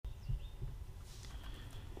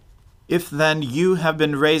If then you have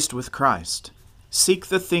been raised with Christ, seek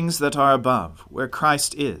the things that are above, where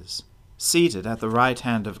Christ is, seated at the right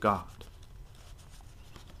hand of God.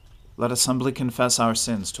 Let us humbly confess our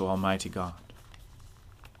sins to Almighty God.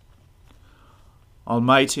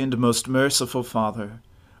 Almighty and most merciful Father,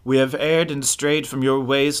 we have erred and strayed from your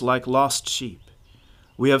ways like lost sheep.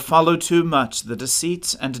 We have followed too much the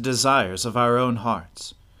deceits and desires of our own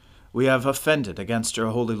hearts. We have offended against your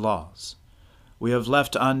holy laws. We have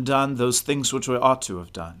left undone those things which we ought to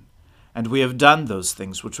have done, and we have done those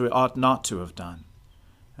things which we ought not to have done.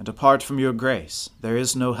 And apart from your grace, there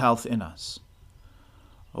is no health in us.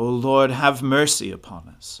 O Lord, have mercy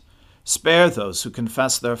upon us. Spare those who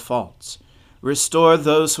confess their faults. Restore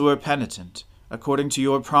those who are penitent, according to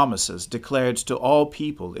your promises declared to all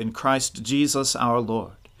people in Christ Jesus our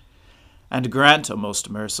Lord. And grant, O most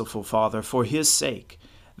merciful Father, for his sake,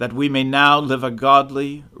 that we may now live a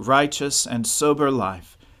godly, righteous, and sober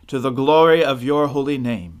life, to the glory of your holy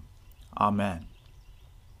name. Amen.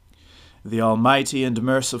 The Almighty and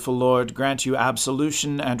merciful Lord grant you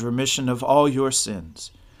absolution and remission of all your sins,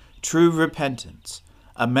 true repentance,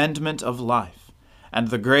 amendment of life, and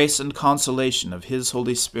the grace and consolation of his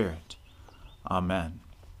Holy Spirit. Amen.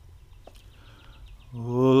 O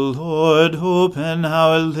Lord, open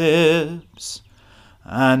our lips,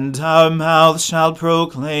 and our mouth shall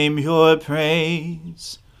proclaim your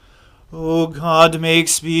praise. O God, make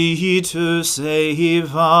speed to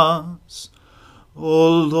save us. O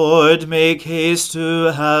Lord, make haste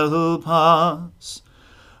to help us.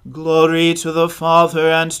 Glory to the Father,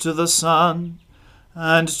 and to the Son,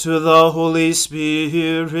 and to the Holy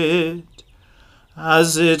Spirit,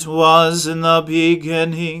 as it was in the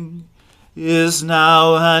beginning, is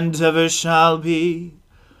now, and ever shall be,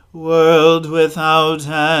 world without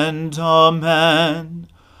end. Amen.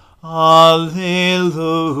 Alleluia.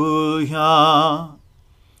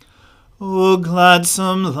 O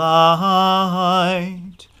gladsome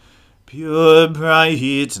light, pure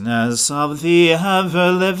brightness of the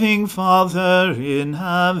ever-living Father in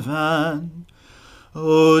heaven,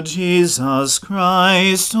 O Jesus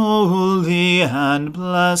Christ, holy and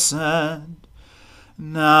blessed,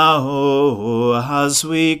 now, as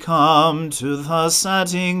we come to the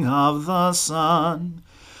setting of the sun,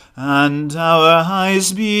 and our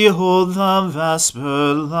eyes behold the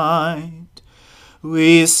vesper light,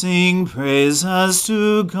 we sing praises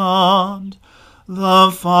to God,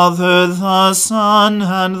 the Father, the Son,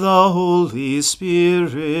 and the Holy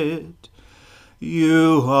Spirit.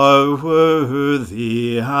 You are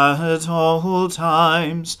worthy at all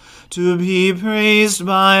times to be praised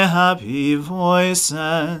by happy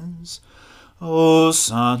voices. O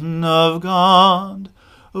Son of God,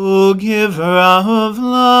 O Giver of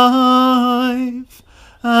life,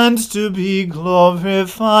 and to be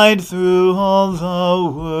glorified through all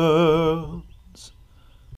the worlds.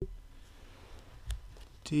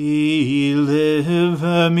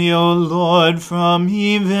 Deliver me, O Lord, from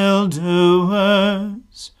evildoers.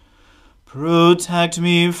 Protect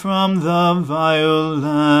me from the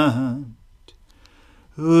violent,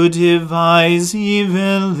 who devise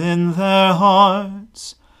evil in their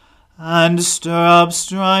hearts, and stir up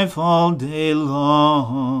strife all day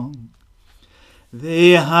long.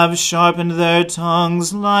 They have sharpened their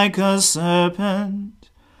tongues like a serpent.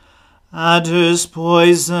 Adder's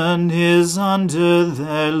poison is under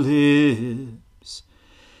their lips.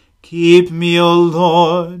 Keep me, O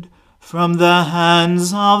Lord, from the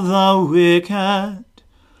hands of the wicked.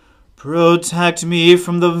 Protect me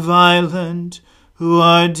from the violent, who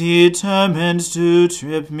are determined to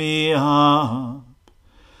trip me up.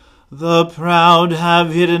 The proud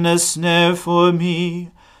have hidden a snare for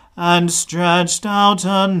me, and stretched out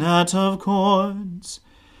a net of cords.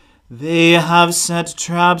 They have set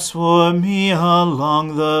traps for me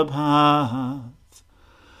along the path.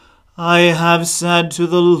 I have said to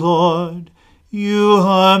the Lord, You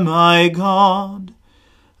are my God.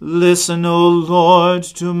 Listen, O Lord,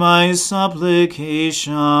 to my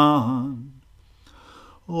supplication.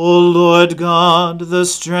 O Lord God, the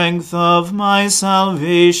strength of my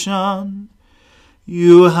salvation,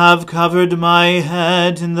 you have covered my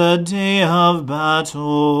head in the day of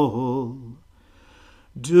battle.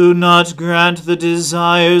 Do not grant the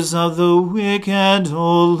desires of the wicked,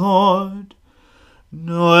 O Lord,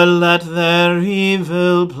 nor let their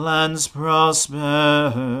evil plans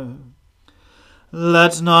prosper.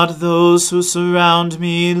 Let not those who surround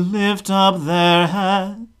me lift up their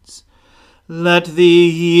heads. Let the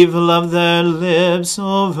evil of their lips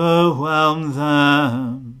overwhelm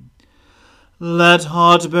them. Let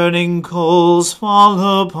hot burning coals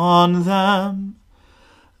fall upon them.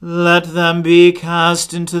 Let them be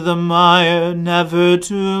cast into the mire, never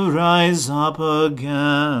to rise up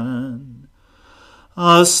again.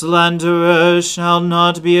 A slanderer shall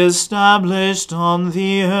not be established on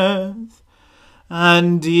the earth,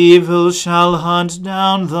 and evil shall hunt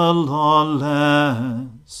down the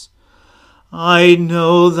lawless. I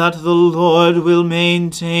know that the Lord will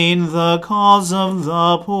maintain the cause of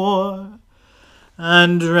the poor,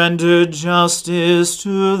 and render justice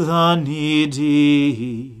to the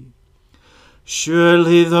needy.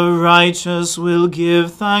 Surely the righteous will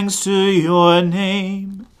give thanks to your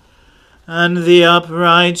name, and the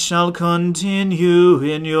upright shall continue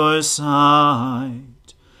in your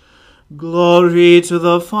sight. Glory to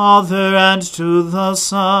the Father, and to the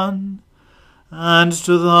Son, and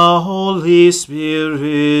to the Holy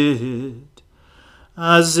Spirit,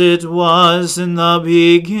 as it was in the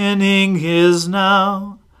beginning, is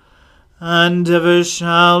now, and ever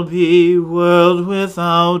shall be, world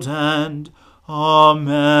without end. Amen.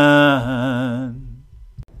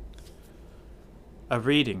 A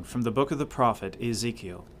reading from the book of the prophet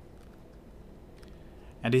Ezekiel.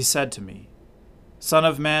 And he said to me, Son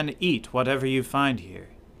of man, eat whatever you find here.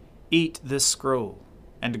 Eat this scroll,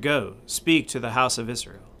 and go, speak to the house of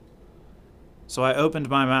Israel. So I opened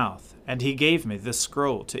my mouth, and he gave me this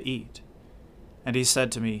scroll to eat. And he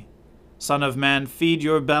said to me, Son of man, feed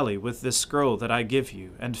your belly with this scroll that I give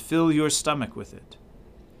you, and fill your stomach with it.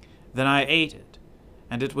 Then I ate it,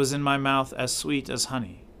 and it was in my mouth as sweet as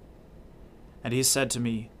honey. And he said to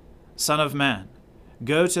me, Son of man,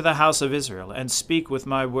 go to the house of Israel, and speak with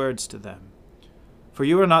my words to them. For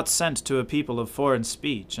you are not sent to a people of foreign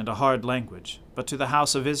speech and a hard language, but to the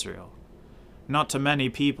house of Israel. Not to many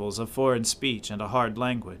peoples of foreign speech and a hard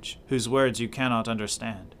language, whose words you cannot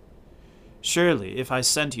understand. Surely, if I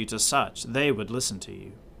sent you to such, they would listen to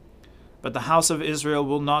you. But the house of Israel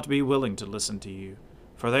will not be willing to listen to you,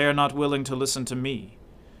 for they are not willing to listen to me,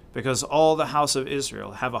 because all the house of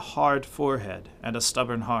Israel have a hard forehead and a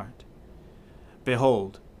stubborn heart.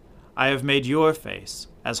 Behold, I have made your face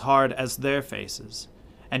as hard as their faces,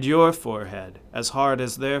 and your forehead as hard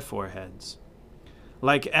as their foreheads.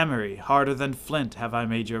 Like emery, harder than flint, have I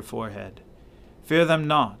made your forehead. Fear them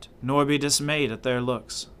not, nor be dismayed at their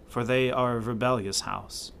looks, for they are a rebellious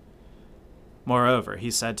house. Moreover,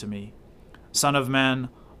 he said to me, Son of man,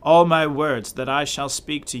 all my words that I shall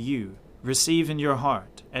speak to you, receive in your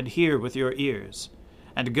heart, and hear with your ears,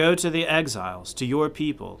 and go to the exiles, to your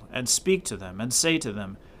people, and speak to them, and say to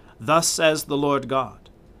them, Thus says the Lord God,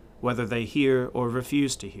 whether they hear or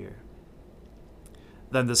refuse to hear.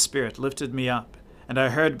 Then the Spirit lifted me up, and I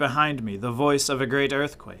heard behind me the voice of a great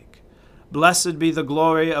earthquake. Blessed be the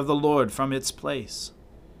glory of the Lord from its place.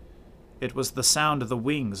 It was the sound of the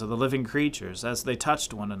wings of the living creatures as they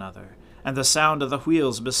touched one another, and the sound of the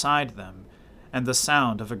wheels beside them, and the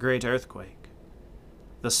sound of a great earthquake.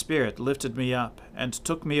 The Spirit lifted me up, and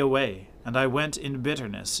took me away, and I went in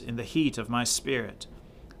bitterness in the heat of my spirit,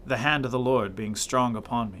 the hand of the Lord being strong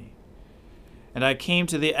upon me. And I came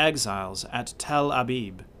to the exiles at Tel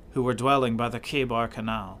Abib, who were dwelling by the Chebar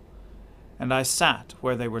Canal, and I sat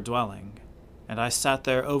where they were dwelling, and I sat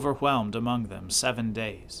there overwhelmed among them 7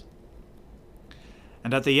 days.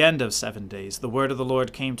 And at the end of 7 days the word of the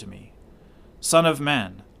Lord came to me, Son of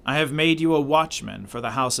man, I have made you a watchman for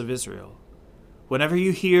the house of Israel. Whenever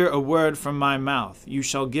you hear a word from my mouth, you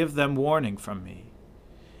shall give them warning from me.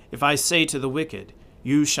 If I say to the wicked,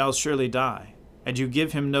 You shall surely die, and you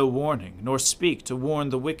give him no warning, nor speak to warn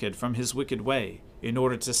the wicked from his wicked way, in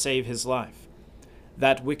order to save his life,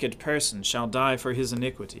 that wicked person shall die for his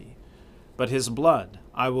iniquity, but his blood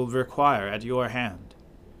I will require at your hand.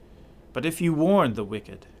 But if you warn the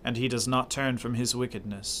wicked, and he does not turn from his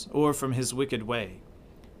wickedness, or from his wicked way,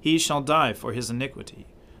 he shall die for his iniquity,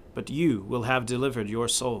 but you will have delivered your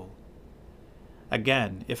soul.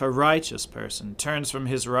 Again, if a righteous person turns from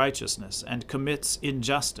his righteousness and commits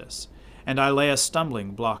injustice, and I lay a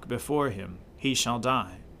stumbling block before him, he shall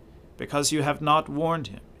die. Because you have not warned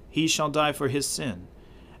him, he shall die for his sin,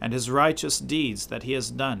 and his righteous deeds that he has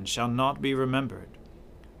done shall not be remembered.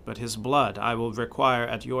 But his blood I will require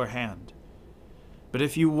at your hand. But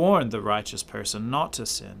if you warn the righteous person not to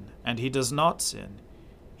sin, and he does not sin,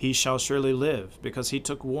 he shall surely live, because he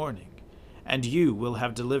took warning, and you will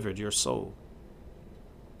have delivered your soul.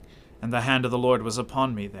 And the hand of the Lord was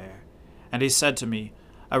upon me there, and he said to me,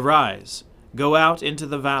 Arise, go out into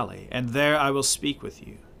the valley, and there I will speak with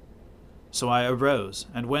you. So I arose,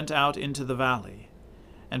 and went out into the valley.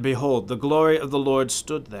 And behold, the glory of the Lord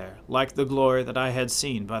stood there, like the glory that I had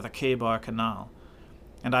seen by the Chebar Canal,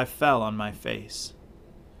 and I fell on my face.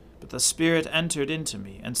 But the Spirit entered into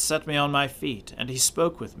me, and set me on my feet, and he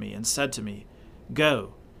spoke with me, and said to me,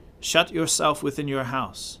 Go, Shut yourself within your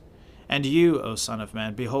house. And you, O son of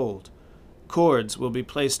man, behold, cords will be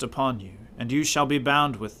placed upon you, and you shall be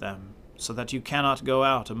bound with them, so that you cannot go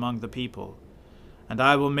out among the people. And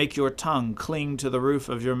I will make your tongue cling to the roof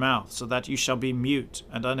of your mouth, so that you shall be mute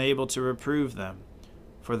and unable to reprove them,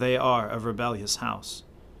 for they are a rebellious house.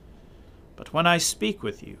 But when I speak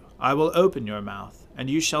with you, I will open your mouth, and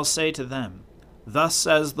you shall say to them, Thus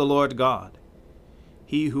says the Lord God.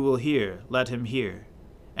 He who will hear, let him hear,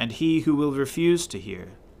 and he who will refuse to hear,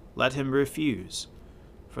 let him refuse,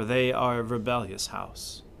 for they are a rebellious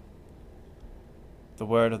house. The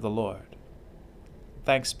word of the Lord.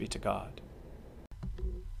 Thanks be to God.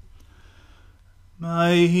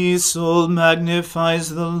 My soul magnifies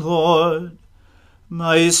the Lord.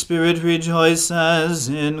 My spirit rejoices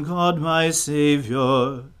in God my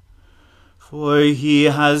Saviour. For he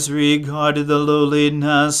has regarded the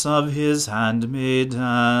lowliness of his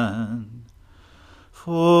handmaiden.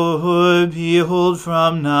 For behold,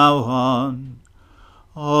 from now on,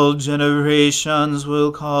 all generations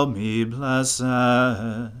will call me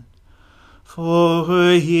blessed.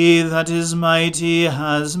 For he that is mighty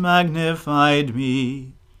has magnified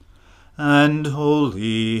me, and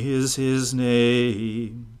holy is his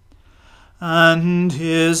name. And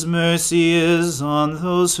his mercy is on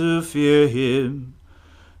those who fear him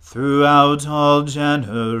throughout all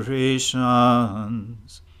generations.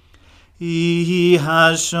 He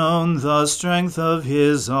has shown the strength of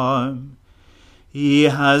his arm. He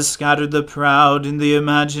has scattered the proud in the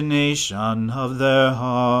imagination of their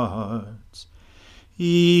hearts.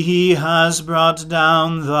 He has brought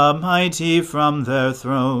down the mighty from their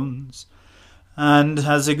thrones, and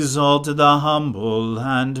has exalted the humble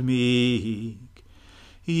and meek.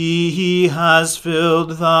 He has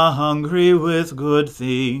filled the hungry with good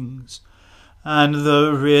things, and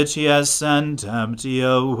the rich he has sent empty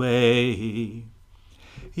away.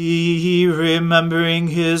 He, remembering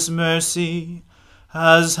his mercy,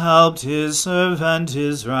 has helped his servant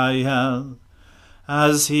Israel,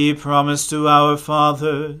 as he promised to our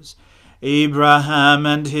fathers, Abraham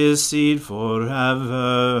and his seed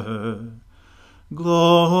forever.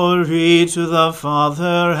 Glory to the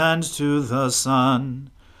Father, and to the Son,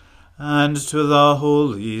 and to the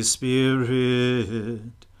Holy Spirit,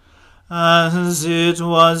 as it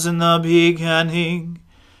was in the beginning,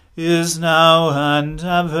 is now, and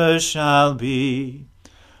ever shall be,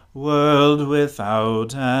 world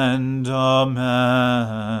without end.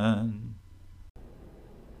 Amen.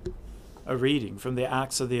 A reading from the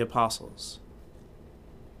Acts of the Apostles.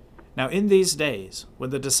 Now in these days,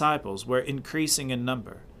 when the disciples were increasing in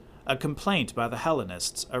number, a complaint by the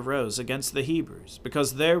Hellenists arose against the Hebrews,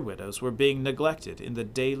 because their widows were being neglected in the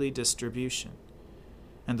daily distribution.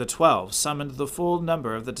 And the 12 summoned the full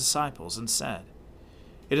number of the disciples, and said,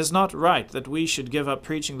 It is not right that we should give up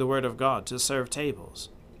preaching the word of God to serve tables.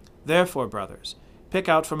 Therefore, brothers, pick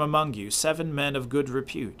out from among you 7 men of good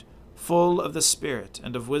repute, full of the Spirit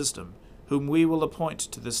and of wisdom, whom we will appoint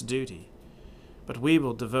to this duty. But we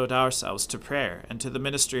will devote ourselves to prayer and to the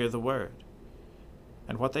ministry of the word.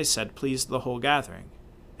 And what they said pleased the whole gathering,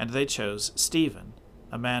 and they chose Stephen,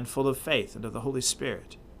 a man full of faith and of the Holy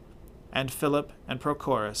Spirit, and Philip, and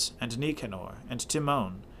Prochorus, and Nicanor, and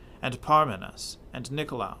Timon, and Parmenas, and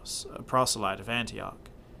Nicolaus, a proselyte of Antioch.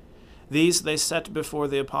 These they set before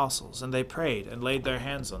the apostles, and they prayed and laid their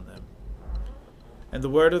hands on them. And the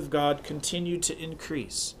word of God continued to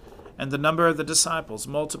increase, and the number of the disciples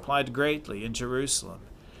multiplied greatly in Jerusalem,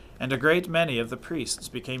 and a great many of the priests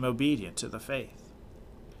became obedient to the faith.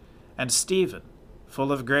 And Stephen,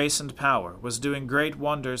 full of grace and power, was doing great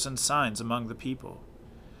wonders and signs among the people.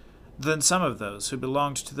 Then some of those who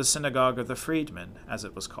belonged to the synagogue of the freedmen, as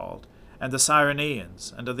it was called, and the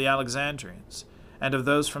Cyrenians, and of the Alexandrians, and of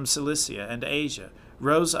those from Cilicia and Asia,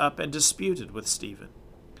 rose up and disputed with Stephen.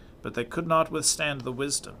 But they could not withstand the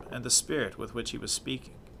wisdom and the spirit with which he was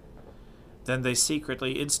speaking. Then they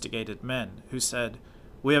secretly instigated men, who said,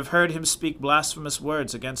 We have heard him speak blasphemous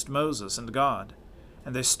words against Moses and God.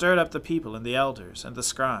 And they stirred up the people and the elders and the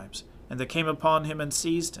scribes, and they came upon him and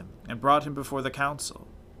seized him, and brought him before the council.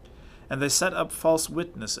 And they set up false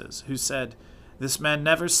witnesses, who said, This man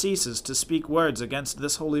never ceases to speak words against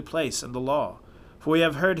this holy place and the law. For we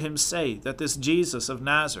have heard him say that this Jesus of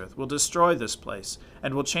Nazareth will destroy this place,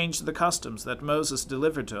 and will change the customs that Moses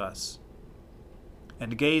delivered to us.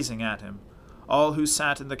 And gazing at him, all who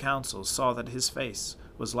sat in the council saw that his face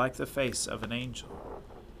was like the face of an angel.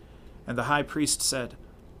 And the high priest said,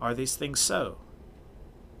 Are these things so?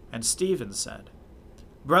 And Stephen said,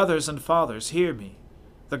 Brothers and fathers, hear me.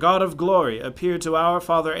 The God of glory appeared to our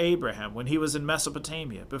father Abraham when he was in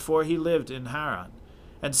Mesopotamia, before he lived in Haran,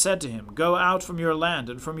 and said to him, Go out from your land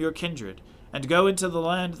and from your kindred, and go into the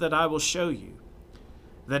land that I will show you.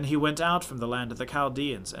 Then he went out from the land of the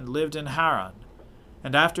Chaldeans, and lived in Haran.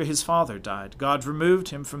 And after his father died, God removed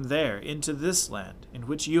him from there into this land, in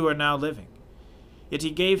which you are now living. Yet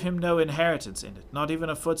he gave him no inheritance in it, not even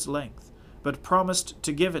a foot's length, but promised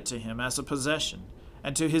to give it to him as a possession,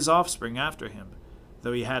 and to his offspring after him,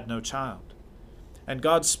 though he had no child. And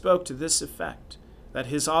God spoke to this effect, that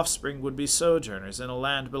his offspring would be sojourners in a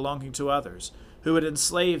land belonging to others, who would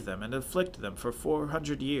enslave them and afflict them for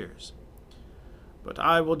 400 years. But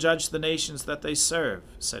I will judge the nations that they serve,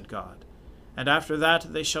 said God, and after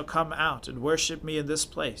that they shall come out and worship me in this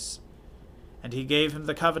place. And he gave him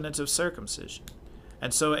the covenant of circumcision.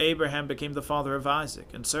 And so Abraham became the father of Isaac,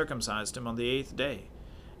 and circumcised him on the 8th day.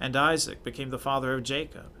 And Isaac became the father of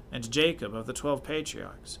Jacob, and Jacob of the 12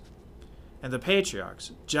 patriarchs. And the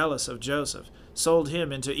patriarchs, jealous of Joseph, sold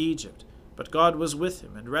him into Egypt. But God was with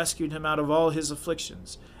him, and rescued him out of all his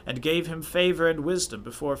afflictions, and gave him favor and wisdom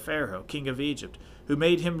before Pharaoh, king of Egypt, who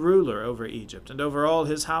made him ruler over Egypt, and over all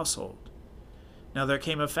his household. Now there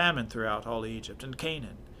came a famine throughout all Egypt and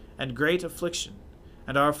Canaan, and great affliction,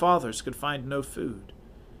 and our fathers could find no food.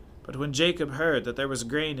 But when Jacob heard that there was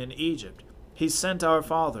grain in Egypt, he sent our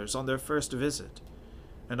fathers on their first visit.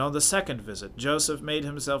 And on the second visit Joseph made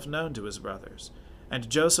himself known to his brothers, and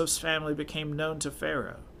Joseph's family became known to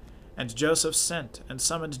Pharaoh. And Joseph sent and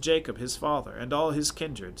summoned Jacob his father, and all his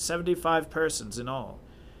kindred, 75 persons in all.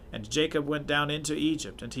 And Jacob went down into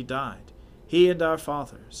Egypt, and he died, he and our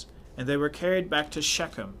fathers. And they were carried back to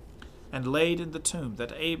Shechem, and laid in the tomb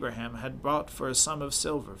that Abraham had bought for a sum of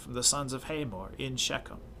silver from the sons of Hamor in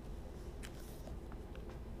Shechem.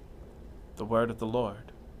 The word of the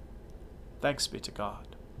Lord. Thanks be to God.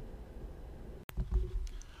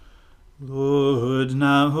 Lord,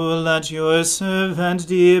 now let your servant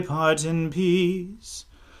depart in peace,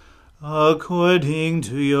 according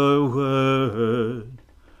to your word.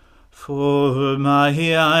 For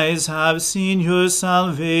my eyes have seen your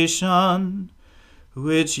salvation,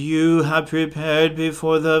 which you have prepared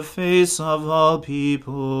before the face of all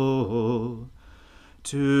people,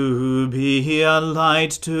 to be a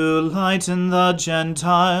light to lighten the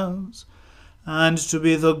Gentiles, and to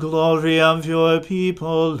be the glory of your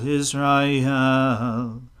people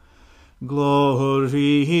Israel.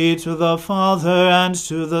 Glory to the Father, and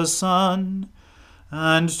to the Son,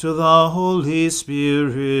 and to the Holy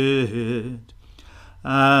Spirit,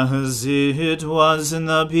 as it was in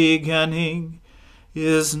the beginning,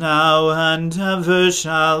 is now, and ever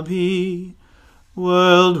shall be,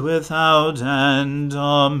 world without end.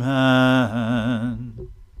 Amen.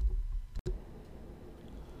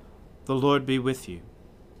 The Lord be with you.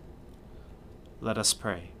 Let us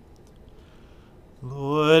pray.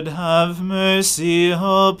 Lord, have mercy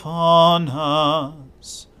upon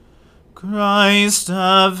us. Christ,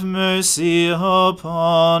 have mercy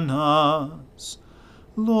upon us.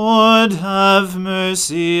 Lord, have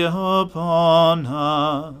mercy upon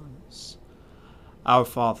us. Our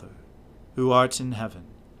Father, who art in heaven,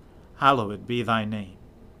 hallowed be thy name.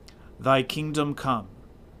 Thy kingdom come,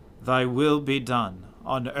 thy will be done,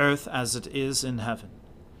 on earth as it is in heaven.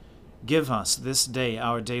 Give us this day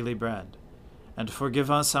our daily bread, and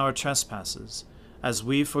forgive us our trespasses, as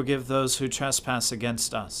we forgive those who trespass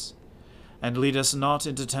against us. And lead us not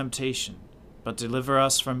into temptation, but deliver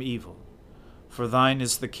us from evil. For thine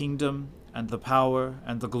is the kingdom, and the power,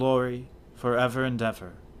 and the glory, forever and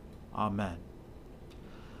ever. Amen.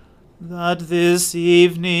 That this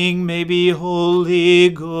evening may be holy,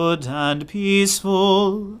 good, and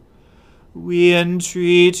peaceful, we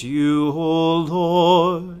entreat you, O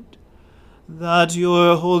Lord, that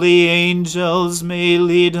your holy angels may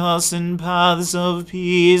lead us in paths of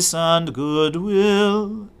peace and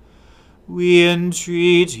goodwill. We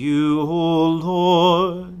entreat you, O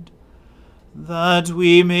Lord, that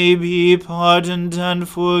we may be pardoned and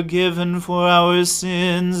forgiven for our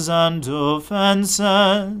sins and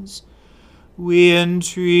offenses. We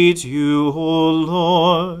entreat you, O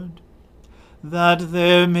Lord, that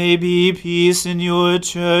there may be peace in your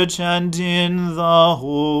church and in the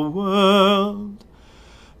whole world.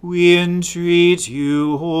 We entreat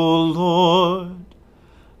you, O Lord,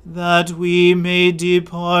 that we may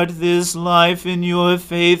depart this life in your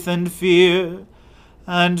faith and fear,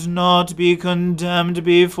 and not be condemned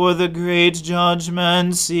before the great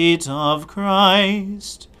judgment seat of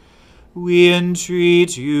Christ. We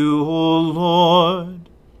entreat you, O Lord,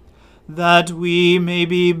 that we may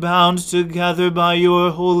be bound together by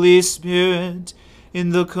your Holy Spirit in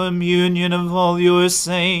the communion of all your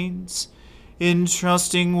saints,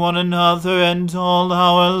 entrusting one another and all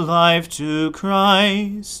our life to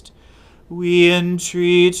Christ. we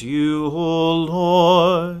entreat you, O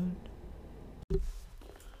Lord.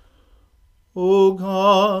 O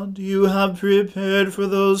God, you have prepared for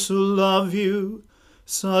those who love you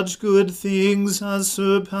such good things as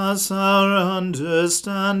surpass our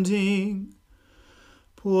understanding.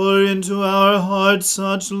 Pour into our hearts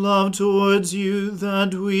such love towards you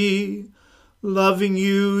that we, loving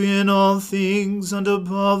you in all things and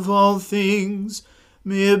above all things,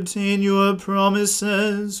 may obtain your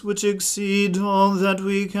promises which exceed all that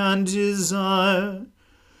we can desire.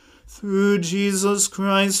 Through Jesus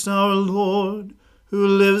Christ our Lord, who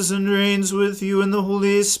lives and reigns with you in the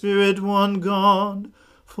Holy Spirit, one God,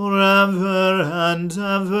 forever and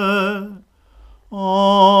ever.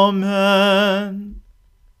 Amen.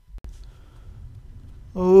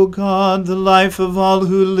 O God, the life of all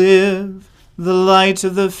who live, the light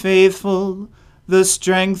of the faithful, the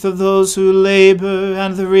strength of those who labor,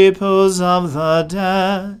 and the repose of the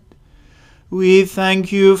dead, we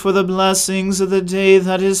thank you for the blessings of the day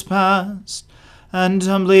that is past, and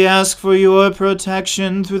humbly ask for your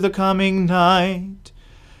protection through the coming night.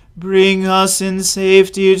 Bring us in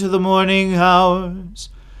safety to the morning hours,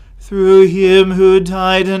 through him who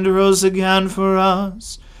died and rose again for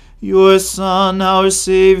us, your Son, our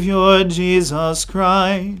Saviour, Jesus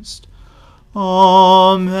Christ.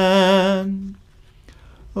 Amen.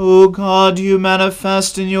 O God, you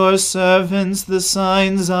manifest in your servants the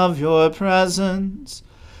signs of your presence.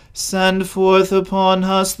 Send forth upon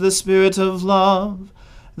us the Spirit of love,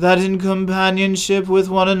 that in companionship with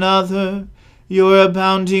one another your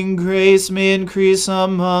abounding grace may increase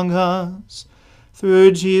among us.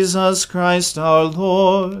 Through Jesus Christ our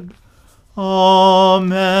Lord.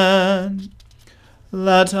 Amen.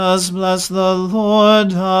 Let us bless the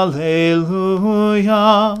Lord. Alleluia.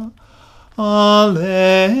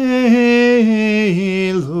 Alleluia.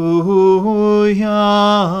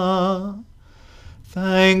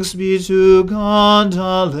 Thanks be to God.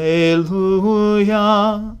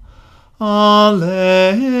 Alleluia.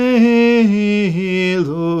 Alleluia.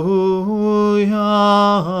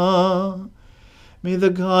 May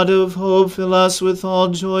the God of hope fill us with all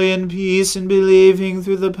joy and peace in believing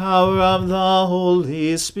through the power of the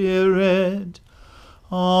Holy Spirit.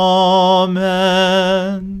 Amen.